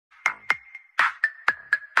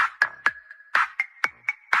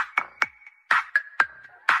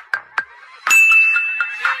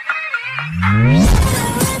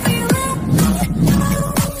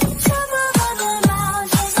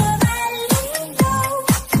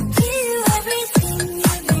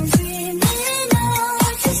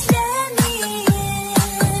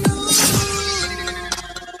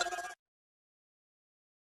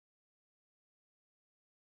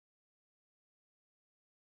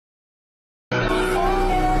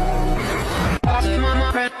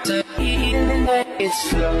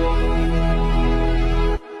It's slow.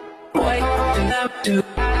 Waking up to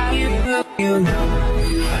you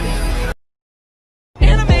know.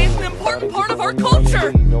 Anime is an important part of our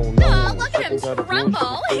culture. Oh, look at him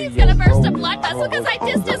tremble. He's gonna burst a blood vessel because I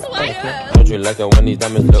dissed his wife. Don't you like it when these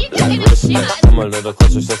diamonds look like wristbands? I'm a little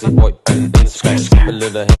closer, sexy boy, and scratch a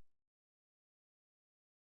little.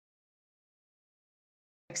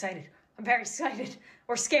 Excited. I'm very excited.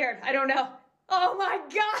 Or scared. I don't know. Oh my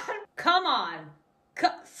god! Come on.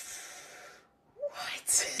 What?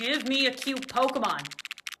 Give me a cute Pokemon.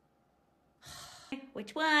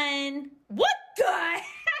 Which one? What the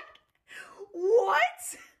heck?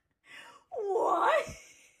 What? What?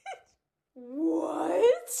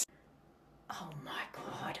 What? Oh my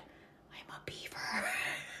god. I'm a beaver.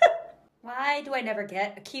 Why do I never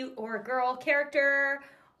get a cute or a girl character?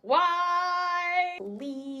 Why?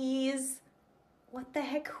 Please. What the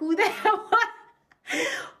heck? Who the hell?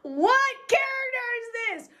 What character is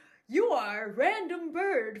this? You are a random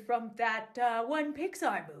bird from that one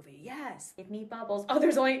Pixar movie. Yes. Give me bubbles. Oh,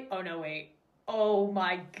 there's only... Oh, no, wait. Oh,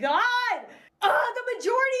 my God. The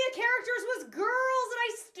majority of characters was girls, and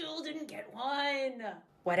I still didn't get one.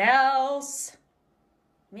 What else?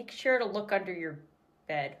 Make sure to look under your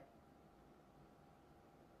bed.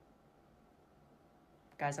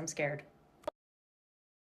 Guys, I'm scared.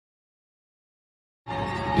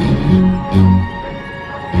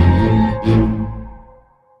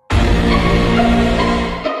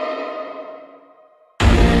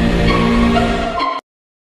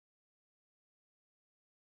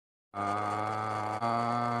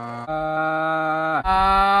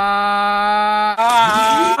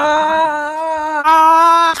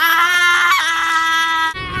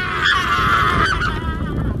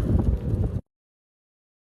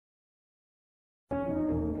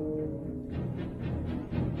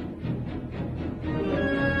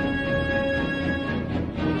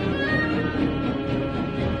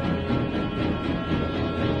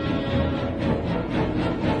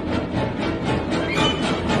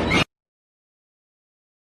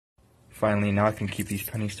 Finally, now I can keep these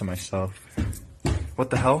pennies to myself.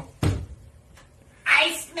 What the hell?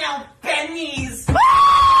 I smell pennies.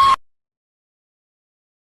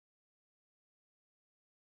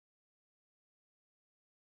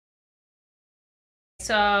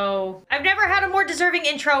 So, I've never had a more deserving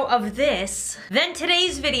intro of this than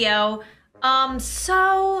today's video.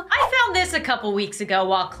 So I found this a couple weeks ago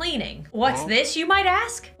while cleaning. What's this, you might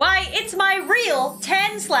ask? Why, it's my real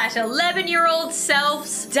 10/11-year-old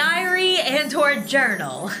self's diary and or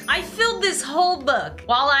journal. I filled this whole book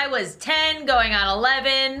while I was 10 going on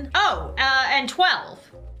 11. Oh, and 12.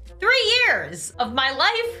 3 years of my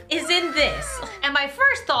life is in this. And my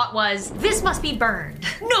first thought was, this must be burned.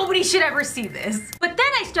 Nobody should ever see this. But then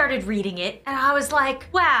I started reading it and I was like,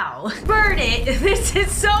 wow, burn it. This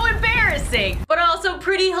is so embarrassing, but also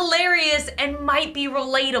pretty hilarious and might be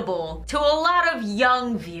relatable to a lot of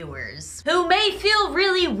young viewers who may feel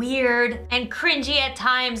really weird and cringy at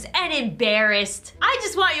times and embarrassed. I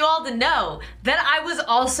just want you all to know that I was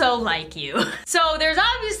also like you. So there's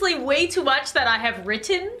obviously way too much that I have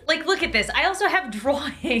written. Like, look at this. I also have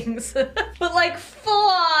drawings, but like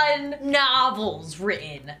full-on novels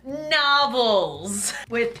written. Novels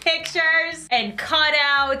with pictures and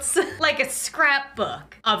cutouts, like a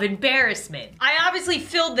scrapbook of embarrassment. I obviously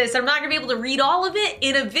filled this. I'm not gonna be able to read all of it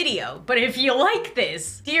in a video, but if you like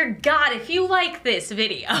this, dear God, if you like this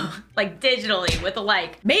video, like digitally with a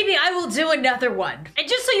like, maybe I will do another one. And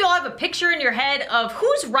just so you all have a picture in your head of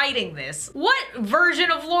who's writing this, what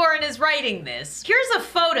version of Lauren is writing this. Here's a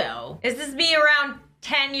photo. Is this me around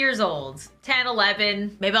 10 years old? 10,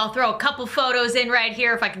 11. Maybe I'll throw a couple photos in right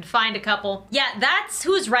here if I can find a couple. Yeah, that's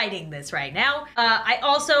who's writing this right now. I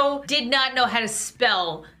also did not know how to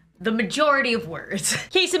spell the majority of words.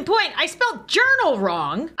 Case in point, I spelled journal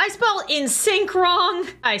wrong. I spelled in sync wrong.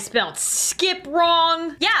 I spelled skip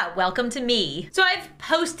wrong. Yeah, welcome to me. So I've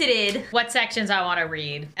posted what sections I want to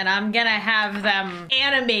read, and I'm gonna have them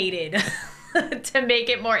animated to make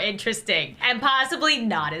it more interesting and possibly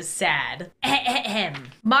not as sad.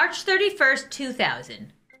 March 31st,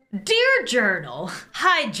 2000. Dear Journal.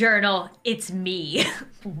 Hi, Journal. It's me,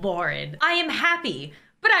 Lauren. I am happy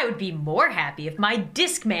But I would be more happy if my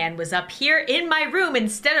Discman was up here in my room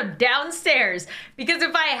instead of downstairs, because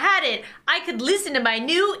if I had it, I could listen to my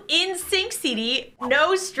new NSYNC CD,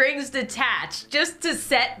 No Strings Attached, just to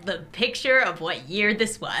set the picture of what year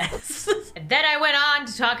this was. And then I went on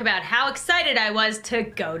to talk about how excited I was to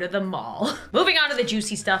go to the mall. Moving on to the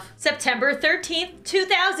juicy stuff. September 13th,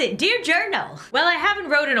 2000. Dear Journal. Well, I haven't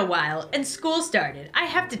wrote in a while, and school started. I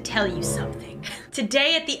have to tell you something.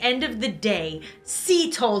 Today, at the end of the day,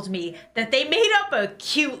 C told me that they made up a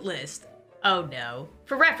cute list. Oh no.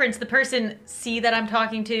 For reference, the person C that I'm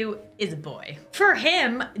talking to is a boy. For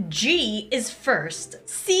him, G is first.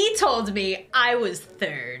 C told me I was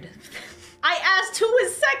third. I asked who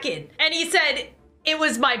was second, and he said it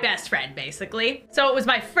was my best friend, basically. So it was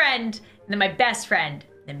my friend, and then my best friend,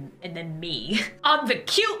 and then me on the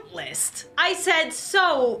cute list. I said,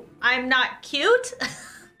 so I'm not cute?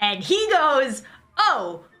 And he goes,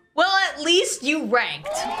 oh, well, at least you ranked.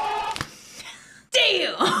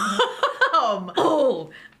 Damn! Oh,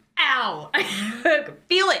 ow. I could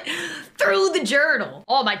feel it through the journal.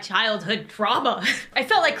 All my childhood trauma. I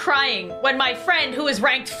felt like crying when my friend who was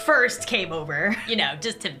ranked first came over. You know,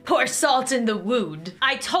 just to pour salt in the wound.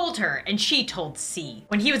 I told her and she told C.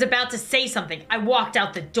 When he was about to say something, I walked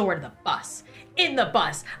out the door to the bus. In the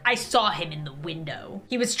bus, I saw him in the window.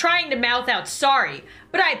 He was trying to mouth out sorry,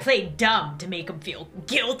 but I played dumb to make him feel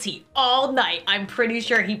guilty all night. I'm pretty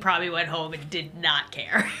sure he probably went home and did not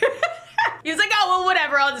care. He was like, oh, well,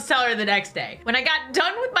 whatever, I'll just tell her the next day. When I got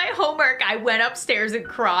done with my homework, I went upstairs and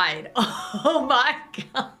cried. Oh my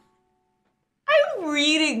God. I'm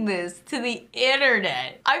reading this to the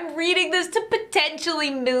internet. I'm reading this to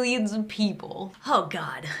potentially millions of people. Oh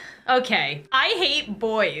God. Okay, I hate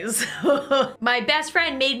boys. My best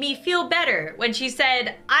friend made me feel better when she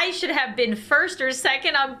said I should have been first or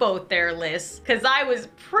second on both their lists, because I was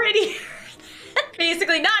pretty...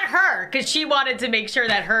 Basically, not her, because she wanted to make sure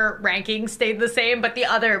that her ranking stayed the same, but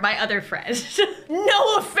my other friend.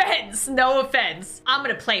 No offense, no offense. I'm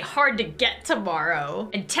gonna play hard to get tomorrow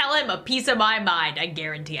and tell him a piece of my mind. I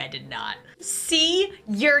guarantee I did not. See,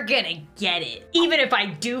 you're gonna get it. Even if I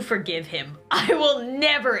do forgive him, I will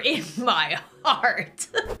never in my heart.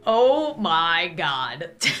 Oh my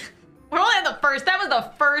God. We're only on the first. That was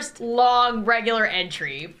the first long regular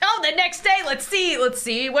entry. Oh, the next day, let's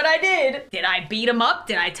see what I did. Did I beat him up?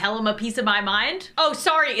 Did I tell him a piece of my mind? Oh,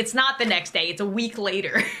 sorry, it's not the next day. It's a week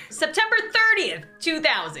later. September 30th,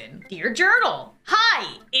 2000. Dear Journal.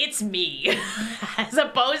 Hi, it's me, as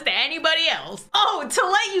opposed to anybody else. Oh, to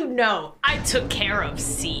let you know, I took care of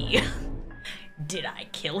C. Did I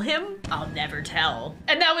kill him? I'll never tell.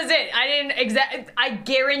 And that was it. I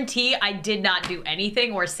guarantee I did not do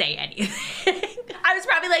anything or say anything. I was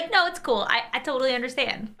probably like, no, it's cool. I totally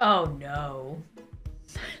understand. Oh no.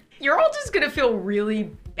 You're all just gonna feel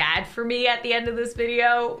really bad for me at the end of this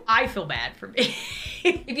video. I feel bad for me.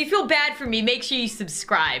 If you feel bad for me, make sure you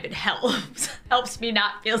subscribe. It helps. Helps me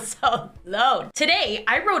not feel so alone. Today,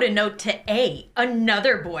 I wrote a note to A,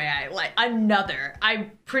 another boy I like. Another.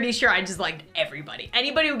 I'm pretty sure I just liked everybody.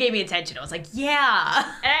 Anybody who gave me attention, I was like,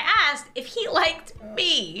 yeah. And I asked if he liked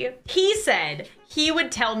me. He said he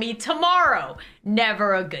would tell me tomorrow.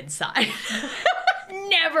 Never a good sign.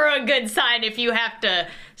 Never a good sign if you have to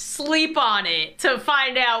sleep on it to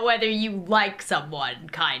find out whether you like someone,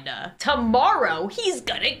 kinda. Tomorrow, he's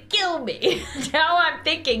gonna kill me. Now I'm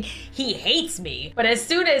thinking he hates me. But as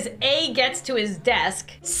soon as A gets to his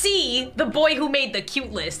desk, C, the boy who made the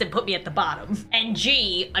cute list and put me at the bottom, and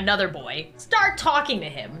G, another boy, start talking to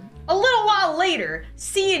him. A little while later,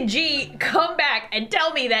 C and G come back and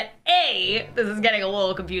tell me that A, this is getting a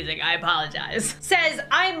little confusing, I apologize, says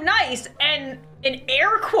I'm nice and in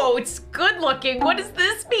air quotes, good looking. What does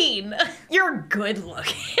this mean? You're good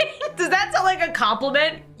looking. Does that sound like a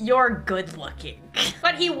compliment? You're good looking.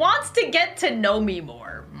 But he wants to get to know me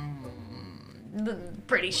more.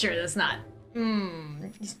 Pretty sure that's not.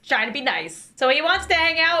 He's trying to be nice. So he wants to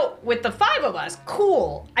hang out with the 5 of us.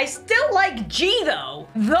 Cool. I still like G though.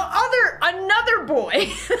 Another boy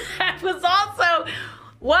that was also,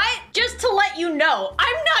 what? Just to let you know,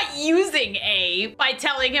 I'm not using A by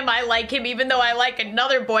telling him I like him even though I like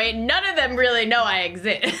another boy. None of them really know I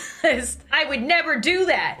exist. I would never do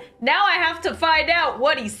that. Now I have to find out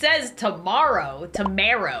what he says tomorrow.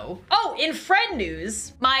 Oh, in friend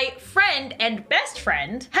news, my friend and best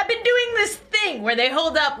friend have been doing this thing where they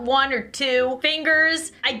hold up 1 or 2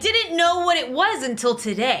 fingers. I didn't know what it was until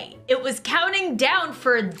today. It was counting down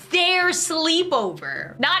for their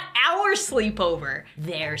sleepover. Not our sleepover,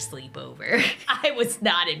 their sleepover. I was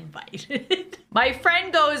not invited. My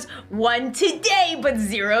friend goes 1 today, but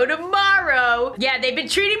 0 tomorrow. tomorrow. Yeah, they've been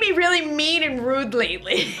treating me really mean and rude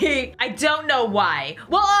lately. I don't know why.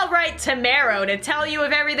 Well, I'll write tomorrow to tell you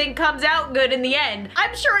if everything comes out good in the end.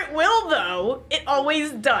 I'm sure it will, though. It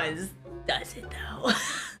always does. Does it, though?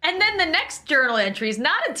 And then the next journal entry is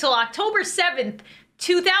not until October 7th,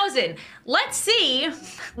 2000. Let's see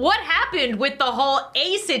what happened with the whole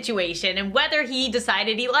A situation and whether he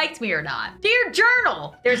decided he liked me or not. Dear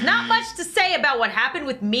Journal, there's not much to say about what happened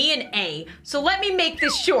with me and A, so let me make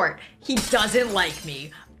this short. He doesn't like me.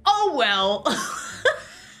 Oh well.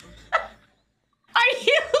 Are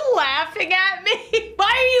you laughing at me?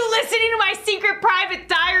 Why are you listening to my secret private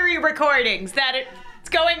diary recordings that it's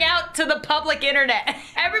going out to the public internet?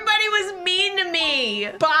 Everybody was mean to me.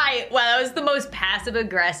 Bye. Wow, that was the most passive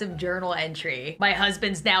aggressive journal entry. My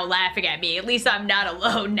husband's now laughing at me. At least I'm not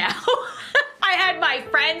alone now. I had my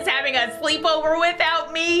friends having a sleepover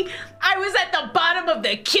without me. I was at the bottom of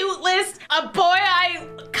the cute list. A boy I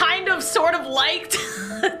kind of sort of liked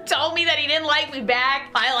told me that he didn't like me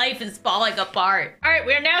back. My life is falling apart. All right,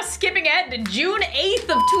 we're now skipping ahead to June 8th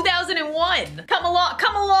of 2001. Come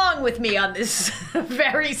along with me on this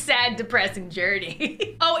very sad, depressing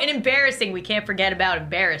journey. Oh, and embarrassing. We can't forget about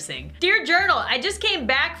embarrassing. Dear Journal, I just came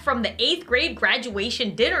back from the 8th grade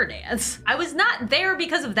graduation dinner dance. I was not there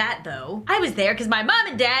because of that, though. I was there because my mom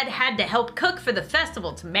and dad had to help cook for the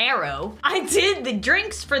festival tomorrow. I did the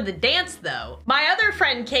drinks for the dance, though. My other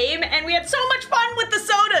friend came and we had so much fun with the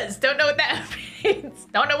sodas. Don't know what that means.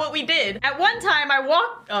 Don't know what we did. At one time I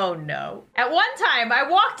walked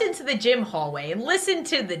into the gym hallway and listened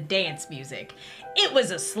to the dance music. It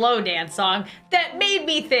was a slow dance song that made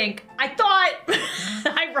me think,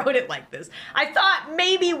 I wrote it like this. I thought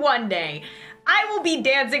maybe one day I will be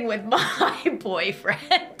dancing with my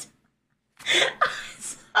boyfriend.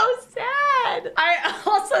 So sad. I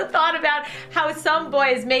also thought about how some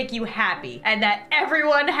boys make you happy and that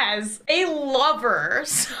everyone has a lover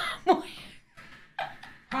somewhere.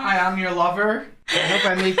 Hi, I'm your lover. I hope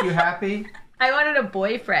I make you happy. I wanted a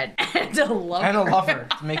boyfriend and a lover. And a lover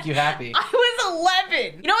to make you happy. I was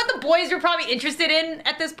 11. You know what the boys were probably interested in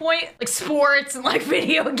at this point? Like sports and like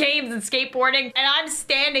video games and skateboarding. And I'm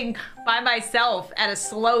standing by myself at a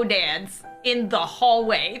slow dance in the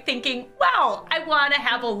hallway thinking, wow, I want to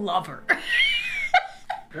have a lover.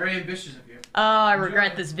 Very ambitious of you. Oh, I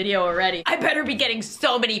regret this video already. I better be getting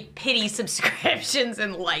so many pity subscriptions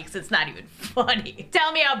and likes. It's not even funny.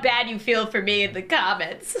 Tell me how bad you feel for me in the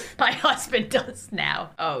comments. My husband does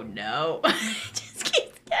now. Oh no. It just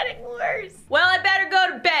keeps getting worse. Well, I better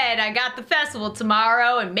go to bed. I got the festival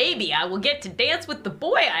tomorrow and maybe I will get to dance with the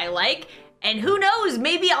boy I like. And who knows,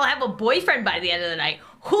 maybe I'll have a boyfriend by the end of the night.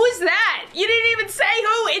 Who's that? You didn't even say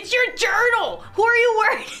who. It's your journal. Who are you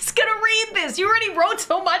worried is gonna read this? You already wrote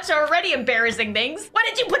so much already embarrassing things. Why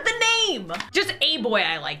did you put the name? Just a boy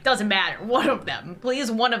I like, doesn't matter. One of them,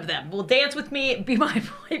 please, one of them will dance with me and be my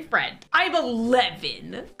boyfriend. I'm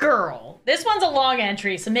 11. Girl. This one's a long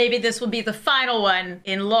entry, so maybe this will be the final one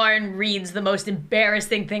in Lauren reads the most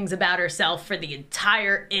embarrassing things about herself for the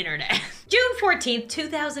entire internet. June 14th,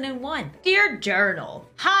 2001. Dear Journal,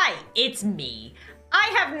 hi, it's me.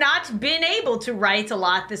 I have not been able to write a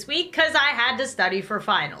lot this week because I had to study for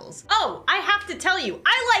finals. Oh, I have to tell you,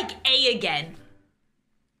 I like A again.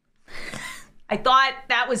 I thought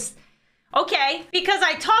that was okay, because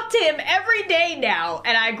I talk to him every day now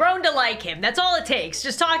and I've grown to like him. That's all it takes.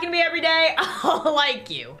 Just talking to me every day, I'll like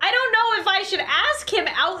you. I don't know if I should ask him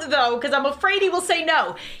out though, because I'm afraid he will say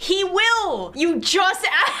no. He will. You just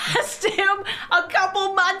asked him a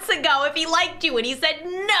couple months ago if he liked you and he said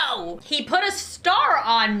no. He put a star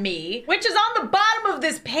on me, which is on the bottom of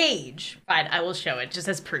this page. Fine, I will show it just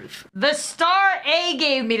as proof. The star A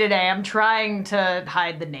gave me today. I'm trying to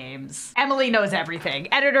hide the names. Emily knows everything.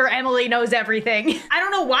 Editor Emily knows everything. I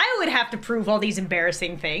don't know why I would have to prove all these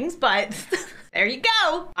embarrassing things, but there you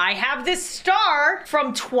go. I have this star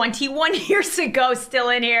from 21 years ago still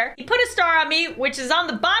in here. He put a star on me, which is on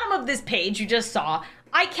the bottom of this page you just saw.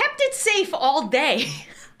 I kept it safe all day.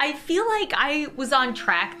 I feel like I was on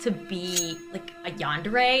track to be like a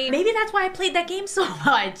yandere. Maybe that's why I played that game so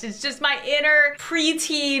much. It's just my inner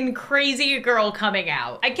preteen crazy girl coming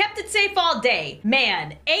out. I kept it safe all day.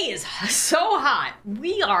 Man, A is so hot.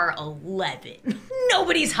 We are 11.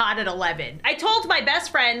 Nobody's hot at 11. I told my best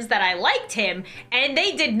friends that I liked him and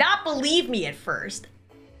they did not believe me at first.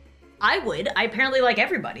 I would. I apparently like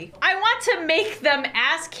everybody. I want to make them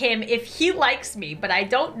ask him if he likes me, but I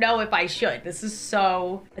don't know if I should. This is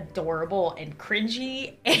so adorable and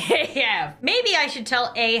cringy. Yeah. Maybe I should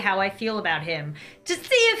tell A how I feel about him to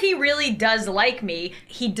see if he really does like me.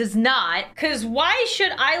 He does not, because why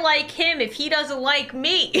should I like him if he doesn't like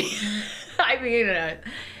me? I mean,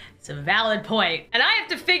 It's a valid point. And I have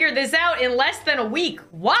to figure this out in less than a week.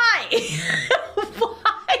 Why?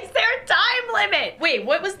 Why is there a time limit? Wait,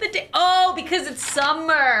 what was the day? Oh, because it's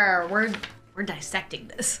summer. We're dissecting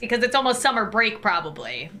this because it's almost summer break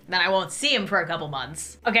probably. Then I won't see him for a couple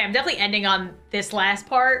months. Okay, I'm definitely ending on this last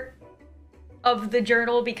part of the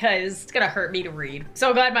journal because it's gonna hurt me to read.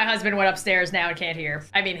 So glad my husband went upstairs now and can't hear.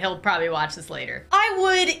 I mean, he'll probably watch this later. I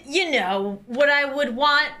would, you know, what I would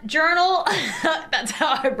want journal, that's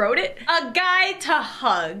how I wrote it. A guy to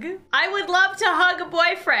hug. I would love to hug a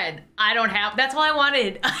boyfriend. I don't have, that's all I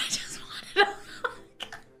wanted. I just wanted a hug.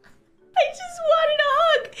 I just wanted a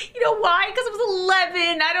hug. You know why? Because I was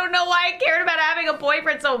 11. I don't know why I cared about having a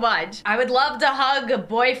boyfriend so much. I would love to hug a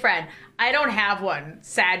boyfriend. I don't have one.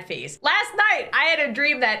 Sad face. Last night, I had a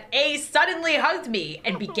dream that A suddenly hugged me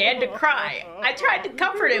and began to cry. I tried to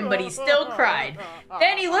comfort him, but he still cried.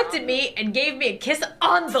 Then he looked at me and gave me a kiss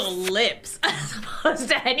on the lips, as opposed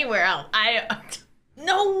to anywhere else.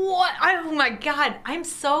 Oh my God, I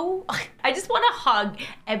just want to hug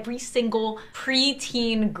every single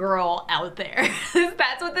preteen girl out there.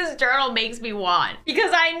 That's what this journal makes me want.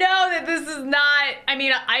 Because I know that this is not, I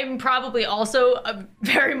mean, I'm probably also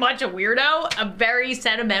very much a weirdo, a very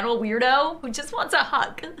sentimental weirdo who just wants a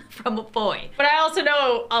hug from a boy. But I also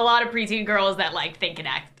know a lot of preteen girls that like think and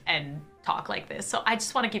act and talk like this. So I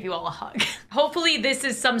just want to give you all a hug. Hopefully this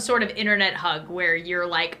is some sort of internet hug where you're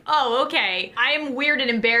like, oh, okay, I am weird and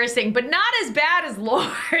embarrassing, but not as bad as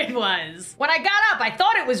Lauren was. When I got up, I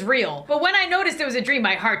thought it was real, but when I noticed it was a dream,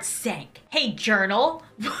 my heart sank. Hey, journal.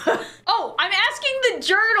 Oh, I'm asking the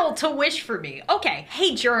journal to wish for me. Okay,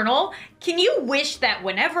 hey, journal, can you wish that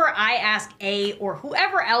whenever I ask A or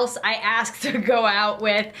whoever else I ask to go out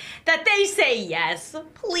with, that they say yes?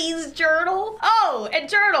 Please, journal. Oh, and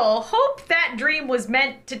journal, hope that dream was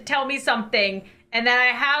meant to tell me something and that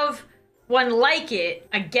I have one like it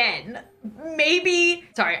again. Maybe,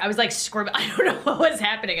 sorry, I was like scribbling. I don't know what was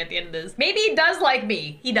happening at the end of this. Maybe he does like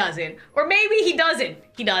me, he doesn't. Or maybe he doesn't,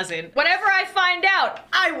 he doesn't. Whenever I find out,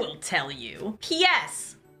 I will tell you.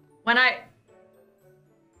 P.S.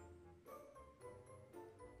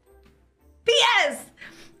 P.S.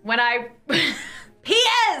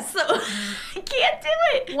 P.S. I can't do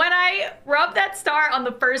it. When I rub that star on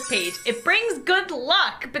the first page, it brings good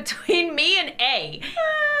luck between me and A.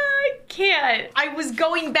 I can't. I was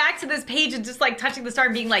going back to this page and just like touching the star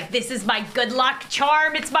and being like, this is my good luck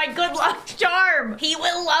charm. It's my good luck charm. He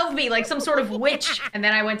will love me like some sort of witch. And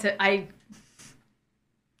then I went to,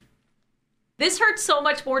 this hurts so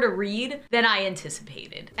much more to read than I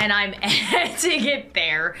anticipated. And I'm editing it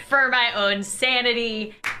there for my own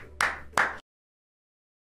sanity.